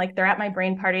 imagine them like they're at my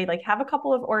brain party, like have a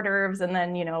couple of hors d'oeuvres. And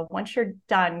then, once you're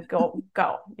done, go,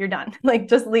 you're done. Like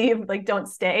just leave, like don't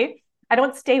stay. I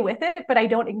don't stay with it, but I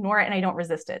don't ignore it and I don't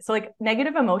resist it. So like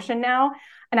negative emotion now,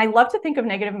 and I love to think of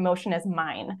negative emotion as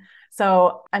mine.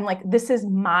 So I'm like, this is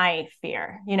my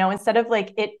fear, instead of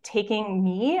like it taking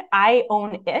me, I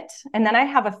own it. And then I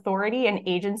have authority and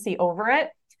agency over it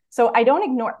So I don't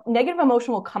ignore negative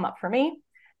emotion will come up for me.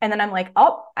 And then I'm like,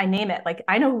 oh, I name it. Like,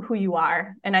 I know who you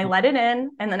are. And I let it in.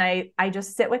 And then I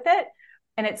just sit with it.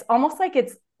 And it's almost like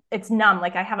it's numb.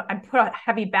 Like I put a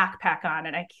heavy backpack on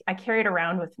and I carry it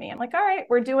around with me. I'm like, all right,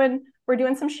 we're doing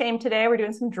some shame today. We're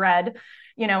doing some dread,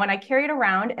 and I carry it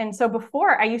around. And so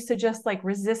before I used to just like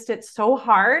resist it so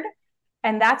hard.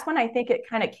 And that's when I think it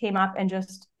kind of came up and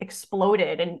just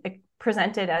exploded and it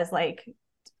presented as like,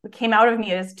 it came out of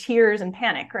me as tears and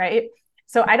panic, right?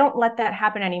 So I don't let that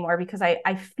happen anymore because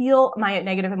I feel my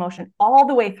negative emotion all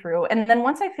the way through. And then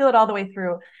once I feel it all the way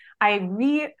through, I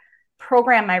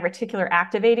reprogram my reticular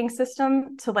activating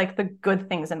system to like the good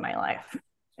things in my life.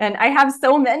 And I have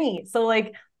so many. So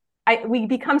like we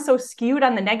become so skewed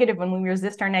on the negative when we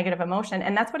resist our negative emotion.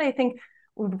 And that's what I think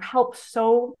would help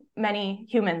so many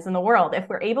humans in the world. If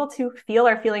we're able to feel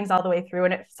our feelings all the way through,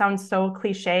 and it sounds so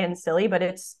cliche and silly, but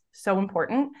it's so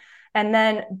important. And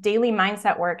then daily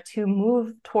mindset work to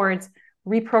move towards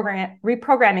reprogramming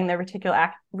the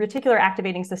reticular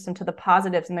activating system to the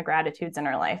positives and the gratitudes in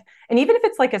our life. And even if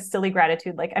it's like a silly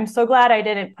gratitude, like, I'm so glad I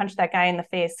didn't punch that guy in the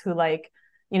face who like,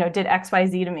 did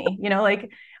XYZ to me, like,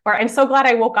 or I'm so glad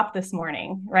I woke up this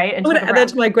morning, right? And I'm going to add that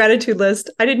to my gratitude list.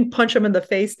 I didn't punch him in the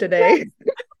face today.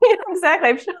 Yeah,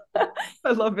 exactly.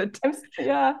 I love it.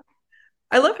 Yeah.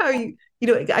 I love how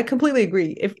I completely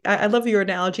agree. I love your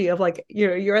analogy of like,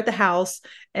 you're at the house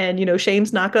and,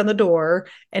 shame's knocking on the door.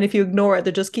 And if you ignore it,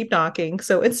 they just keep knocking.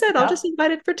 So instead, I'll just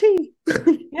invite it for tea.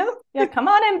 Yeah. Come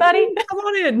on in, buddy. Come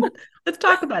on in. Let's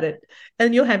talk about it.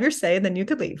 And you'll have your say and then you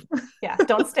could leave. Yeah.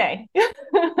 Don't stay.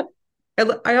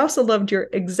 I also loved your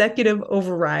executive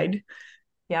override.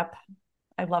 Yep.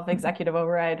 I love executive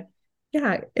override.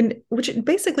 Yeah, and which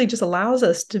basically just allows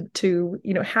us to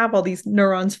have all these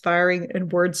neurons firing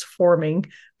and words forming,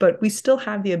 but we still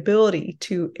have the ability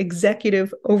to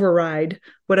executive override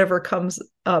whatever comes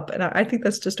up. And I think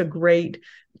that's just a great,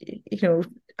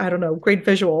 great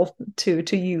visual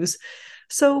to use.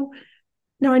 So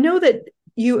now I know that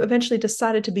you eventually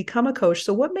decided to become a coach.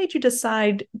 So what made you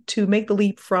decide to make the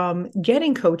leap from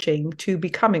getting coaching to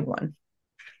becoming one?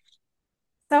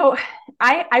 So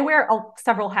I wear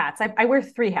several hats. I wear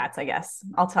 3 hats, I guess.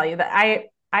 I'll tell you that I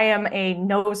am a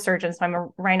nose surgeon. So I'm a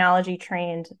rhinology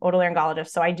trained otolaryngologist.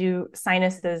 So I do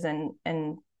sinuses and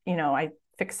I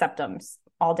fix septums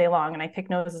all day long and I pick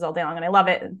noses all day long and I love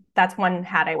it. That's one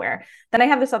hat I wear. Then I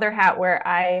have this other hat where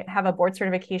I have a board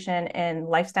certification in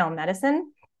lifestyle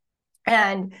medicine.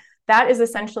 And that is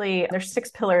essentially, there's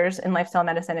 6 pillars in lifestyle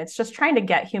medicine. It's just trying to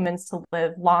get humans to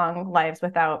live long lives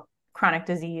without chronic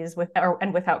disease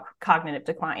and without cognitive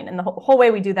decline. And the whole way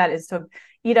we do that is to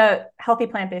eat a healthy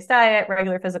plant-based diet,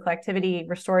 regular physical activity,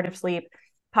 restorative sleep,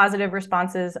 positive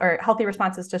responses or healthy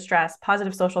responses to stress,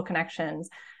 positive social connections,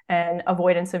 and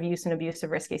avoidance of use and abuse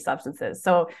of risky substances.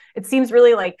 So it seems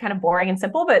really like kind of boring and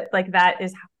simple, but like that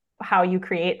is how you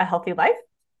create a healthy life.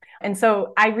 And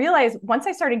so I realized once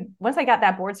I got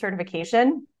that board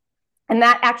certification, and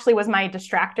that actually was my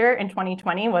distractor in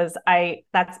 2020 it was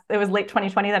late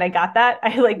 2020 that I got that.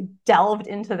 I like delved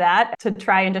into that to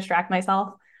try and distract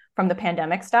myself from the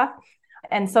pandemic stuff.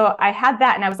 And so I had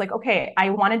that and I was like, okay,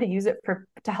 I wanted to use it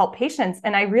to help patients.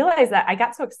 And I realized that I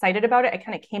got so excited about it. I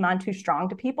kind of came on too strong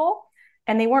to people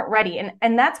and they weren't ready.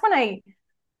 And that's when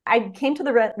I came to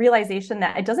the realization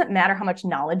that it doesn't matter how much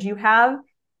knowledge you have.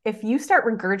 If you start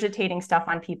regurgitating stuff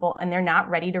on people and they're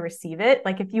not ready to receive it,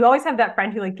 like if you always have that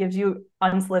friend who like gives you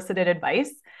unsolicited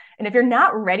advice, and if you're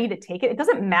not ready to take it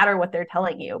doesn't matter what they're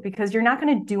telling you because you're not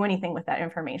going to do anything with that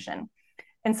information.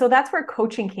 And so that's where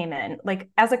coaching came in.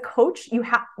 Like as a coach,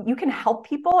 you can help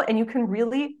people and you can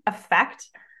really affect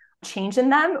change in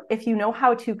them if you know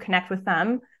how to connect with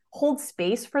them, hold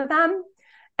space for them,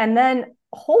 and then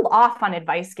hold off on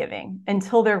advice giving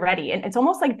until they're ready. And it's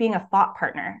almost like being a thought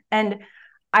partner. And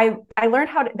I learned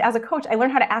as a coach, I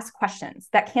learned how to ask questions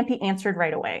that can't be answered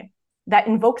right away, that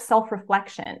invoke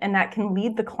self-reflection, and that can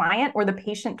lead the client or the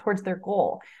patient towards their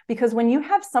goal. Because when you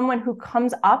have someone who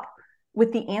comes up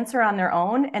with the answer on their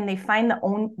own and they find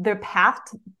their path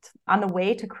on the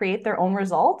way to create their own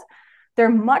result, they're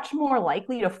much more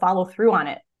likely to follow through on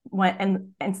it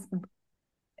and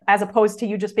as opposed to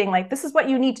you just being like, this is what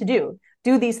you need to do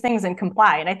these things and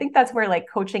comply. And I think that's where like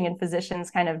coaching and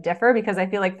physicians kind of differ, because I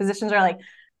feel like physicians are like,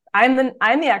 I'm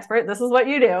the expert. This is what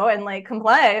you do, and like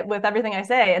comply with everything I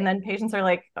say. And then patients are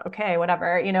like, okay,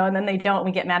 whatever, and then they don't.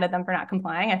 We get mad at them for not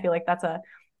complying. I feel like so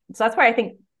that's why I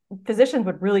think physicians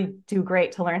would really do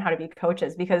great to learn how to be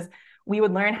coaches, because we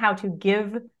would learn how to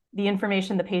give the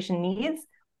information the patient needs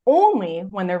only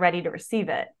when they're ready to receive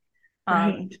it.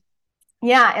 Right.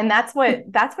 Yeah, and that's what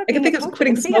I can think of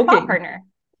quitting being a thought smoking. partner.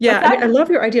 Yeah, What's I mean, I that? love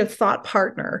your idea of thought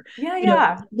partner, Yeah, you know,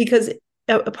 yeah. because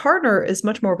a partner is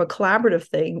much more of a collaborative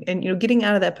thing and, getting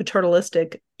out of that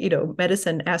paternalistic,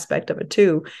 medicine aspect of it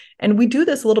too. And we do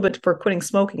this a little bit for quitting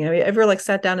smoking. I mean, ever like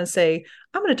sat down and say,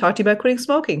 I'm going to talk to you about quitting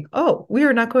smoking. Oh,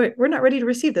 we're not ready to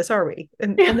receive this, are we?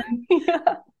 And Yeah. then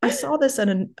Yeah. I saw this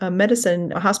in a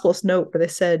hospitalist note where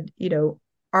they said,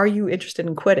 are you interested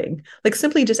in quitting? Like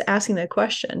simply just asking that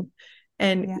question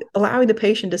and Yeah. allowing the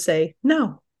patient to say,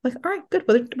 no, like, all right, good.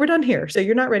 Well, we're done here. So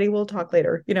you're not ready. We'll talk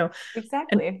later. And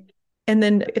Exactly. and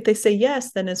then if they say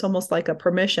yes, then it's almost like a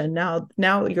permission.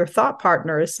 Now your thought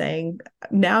partner is saying,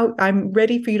 now I'm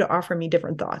ready for you to offer me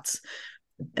different thoughts.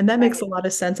 And that makes a Right. lot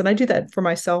of sense. And I do that for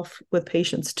myself with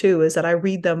patients too, is that I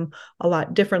read them a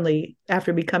lot differently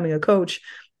after becoming a coach,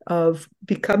 of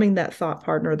becoming that thought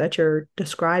partner that you're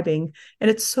describing. And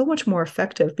it's so much more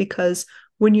effective because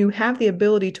when you have the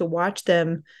ability to watch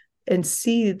them and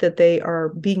see that they are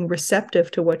being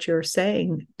receptive to what you're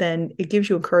saying, then it gives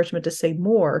you encouragement to say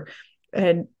more.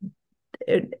 And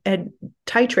and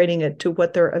titrating it to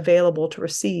what they're available to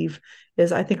receive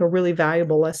is, I think, a really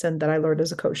valuable lesson that I learned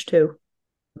as a coach too.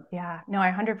 Yeah, no,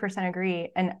 I 100% agree.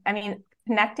 And I mean,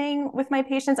 connecting with my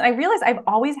patients, I realize I've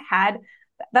always had,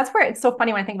 that's where it's so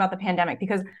funny when I think about the pandemic,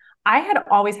 because I had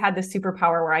always had this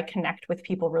superpower where I connect with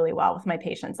people really well with my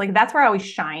patients. Like that's where I always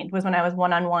shined, was when I was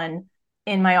one-on-one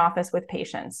in my office with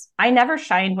patients. I never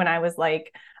shined when I was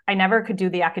like, I never could do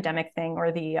the academic thing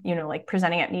or the, like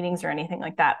presenting at meetings or anything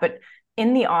like that. But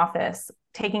in the office,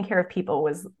 taking care of people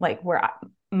was like where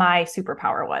my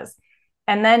superpower was.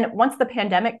 And then once the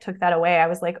pandemic took that away, I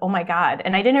was like, oh my God.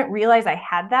 And I didn't realize I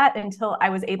had that until I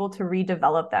was able to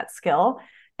redevelop that skill.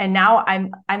 And now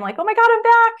I'm like, oh my God, I'm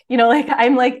back. Like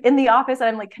I'm like in the office and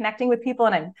I'm like connecting with people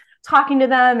and I'm talking to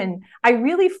them. And I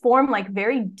really form like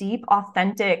very deep,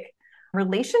 authentic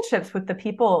relationships with the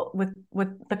people,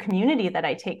 with the community that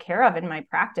I take care of in my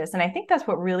practice. And I think that's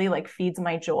what really like feeds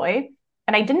my joy.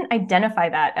 And I didn't identify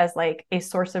that as like a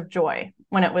source of joy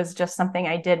when it was just something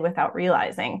I did without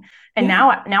realizing. And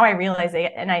Yeah. now I realize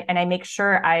it, and I make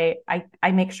sure I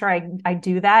make sure I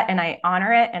do that, and I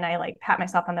honor it, and I like pat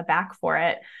myself on the back for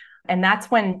it. And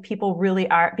that's when people really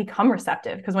become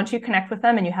receptive, because once you connect with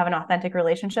them and you have an authentic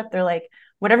relationship, they're like,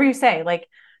 whatever you say, like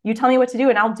you tell me what to do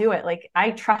and I'll do it. Like I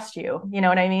trust you. You know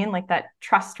what I mean? Like that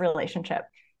trust relationship.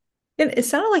 And it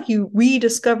sounded like you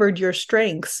rediscovered your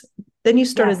strengths. Then you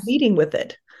started Yes. leading with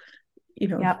it. You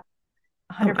know, Yep.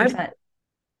 I 100%.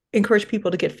 encourage people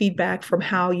to get feedback from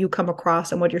how you come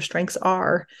across and what your strengths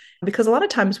are, because a lot of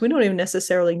times we don't even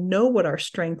necessarily know what our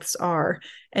strengths are.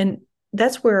 And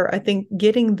that's where I think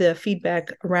getting the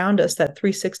feedback around us, that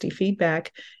 360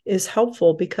 feedback, is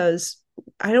helpful, because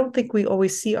I don't think we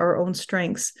always see our own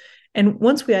strengths. And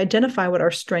once we identify what our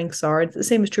strengths are, the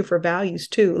same is true for values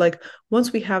too. Like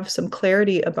once we have some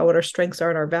clarity about what our strengths are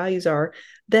and our values are,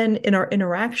 then in our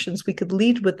interactions, we could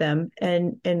lead with them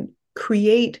and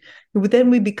create. Then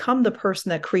we become the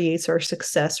person that creates our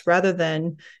success, rather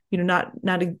than, not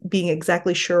being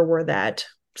exactly sure where that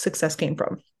success came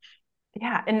from.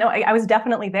 Yeah. And no, I was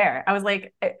definitely there. I was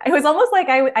like, it was almost like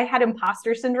I had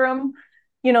imposter syndrome,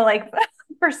 like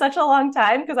for such a long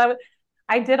time, because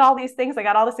I did all these things. I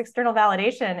got all this external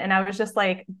validation, and I was just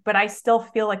like, but I still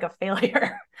feel like a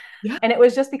failure. Yeah. And it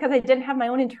was just because I didn't have my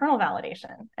own internal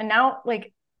validation. And now,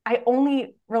 like, I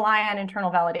only rely on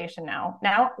internal validation now.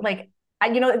 Now, like,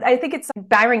 I think it's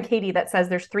Byron Katie that says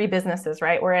there's three businesses,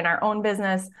 right? We're in our own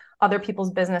business, other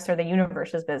people's business, or the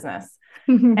universe's business.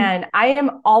 And I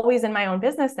am always in my own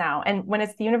business now. And when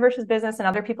it's the universe's business and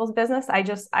other people's business,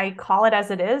 I call it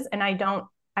as it is, and I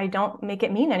don't make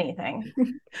it mean anything,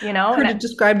 Heard it and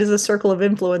described as a circle of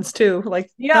influence too. Like,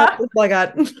 oh, yeah. that's all I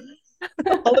got.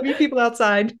 All of you people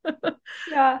outside.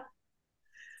 Yeah.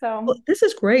 Well, So this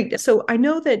is great. So I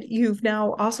know that you've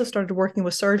now also started working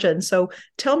with surgeons. So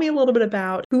tell me a little bit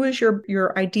about who is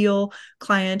your ideal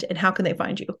client and how can they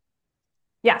find you?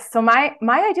 yes. So my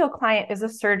ideal client is a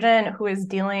surgeon who is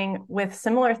dealing with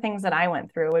similar things that I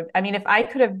went through. I mean, if I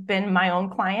could have been my own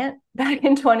client back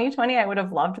in 2020, I would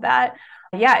have loved that.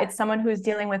 Yeah, it's someone who's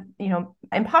dealing with,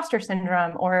 imposter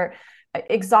syndrome or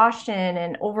exhaustion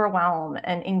and overwhelm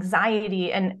and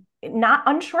anxiety, and not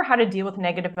unsure how to deal with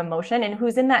negative emotion, and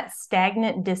who's in that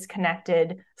stagnant,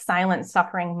 disconnected, silent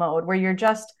suffering mode where you're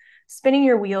just spinning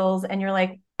your wheels and you're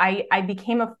like, I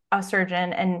became a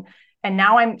surgeon, and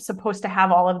now I'm supposed to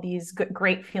have all of these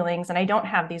great feelings, and I don't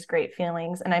have these great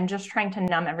feelings, and I'm just trying to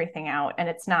numb everything out, and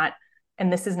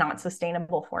this is not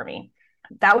sustainable for me.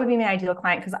 That would be my ideal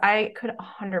client, because I could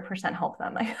 100% help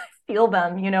them. I feel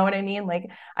them. You know what I mean? Like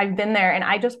I've been there, and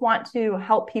I just want to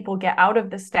help people get out of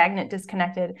the stagnant,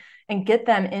 disconnected, and get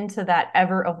them into that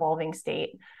ever evolving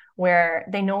state where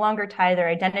they no longer tie their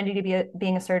identity to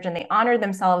being a surgeon. They honor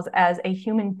themselves as a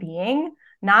human being,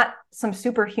 not some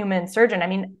superhuman surgeon. I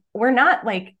mean, we're not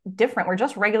like different. We're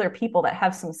just regular people that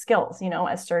have some skills,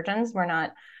 as surgeons. We're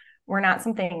not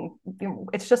something,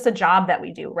 it's just a job that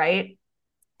we do, right?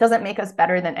 Doesn't make us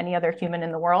better than any other human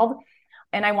in the world.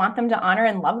 And I want them to honor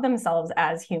and love themselves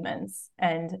as humans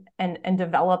and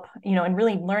develop, and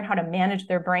really learn how to manage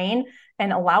their brain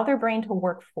and allow their brain to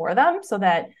work for them so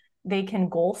that they can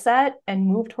goal set and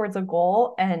move towards a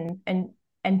goal and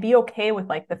be okay with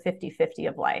like the 50-50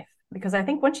 of life. Because I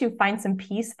think once you find some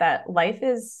peace that life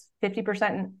is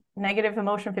 50% negative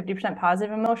emotion, 50%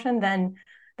 positive emotion, then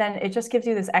it just gives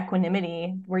you this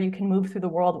equanimity where you can move through the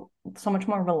world so much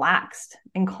more relaxed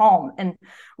and calm. And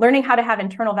learning how to have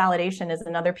internal validation is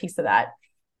another piece of that.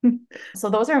 So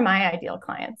those are my ideal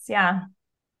clients. Yeah.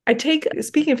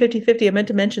 Speaking of 50-50, I meant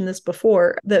to mention this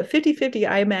before. The 50-50,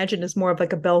 I imagine, is more of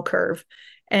like a bell curve.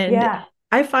 And yeah.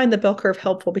 I find the bell curve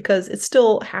helpful because it's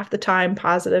still half the time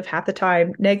positive, half the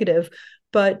time negative.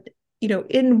 But,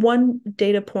 in one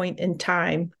data point in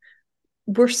time,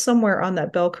 we're somewhere on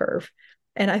that bell curve.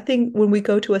 And I think when we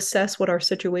go to assess what our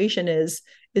situation is,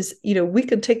 we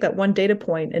could take that one data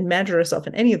point and imagine ourselves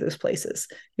in any of those places.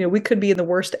 We could be in the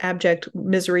worst abject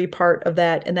misery part of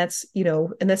that. And that's,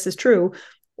 and this is true.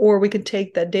 Or we could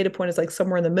take that data point as like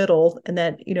somewhere in the middle, and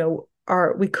that,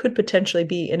 we could potentially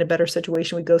be in a better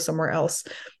situation. We go somewhere else.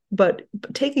 But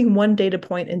taking one data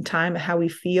point in time, how we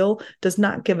feel, does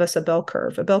not give us a bell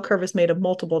curve. A bell curve is made of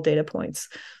multiple data points.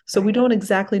 So we don't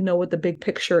exactly know what the big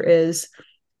picture is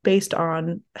based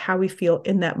on how we feel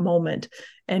in that moment,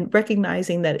 and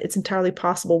recognizing that it's entirely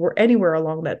possible we're anywhere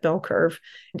along that bell curve.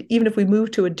 And even if we move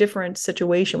to a different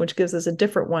situation, which gives us a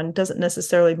different one, doesn't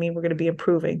necessarily mean we're going to be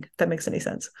improving, if that makes any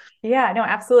sense. Yeah, no,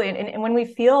 absolutely. And when we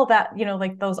feel that,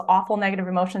 like those awful negative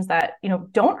emotions that,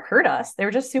 don't hurt us,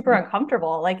 they're just super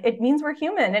uncomfortable. Like it means we're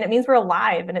human and it means we're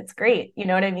alive, and it's great. You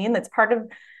know what I mean? It's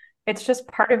just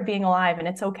part of being alive, and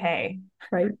it's okay.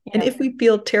 Right. And if we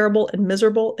feel terrible and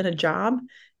miserable in a job,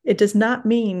 it does not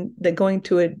mean that going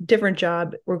to a different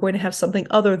job, we're going to have something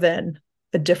other than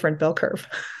a different bell curve.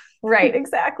 Right.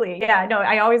 Exactly. Yeah. No,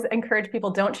 I always encourage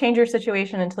people, don't change your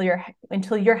situation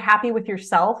until you're happy with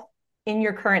yourself in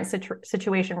your current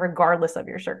situation, regardless of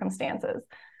your circumstances.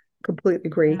 Completely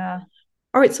agree. Yeah.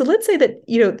 All right. So let's say that,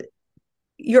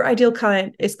 your ideal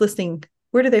client is listening.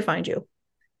 Where do they find you?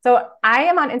 So I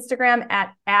am on Instagram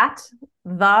at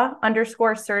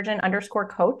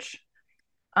the_surgeon_coach.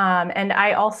 And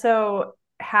I also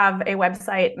have a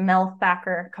website,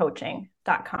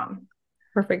 melthackercoaching.com.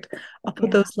 Perfect. I'll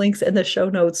put those links in the show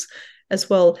notes as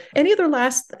well. Any other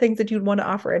last things that you'd want to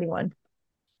offer anyone?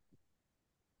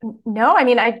 No, I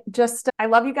mean, I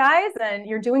love you guys, and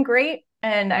you're doing great.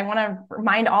 And I want to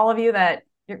remind all of you that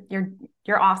you're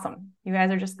awesome. You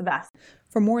guys are just the best.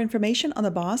 For more information on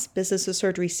the Boss Business of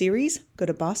Surgery series, go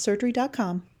to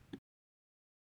bosssurgery.com.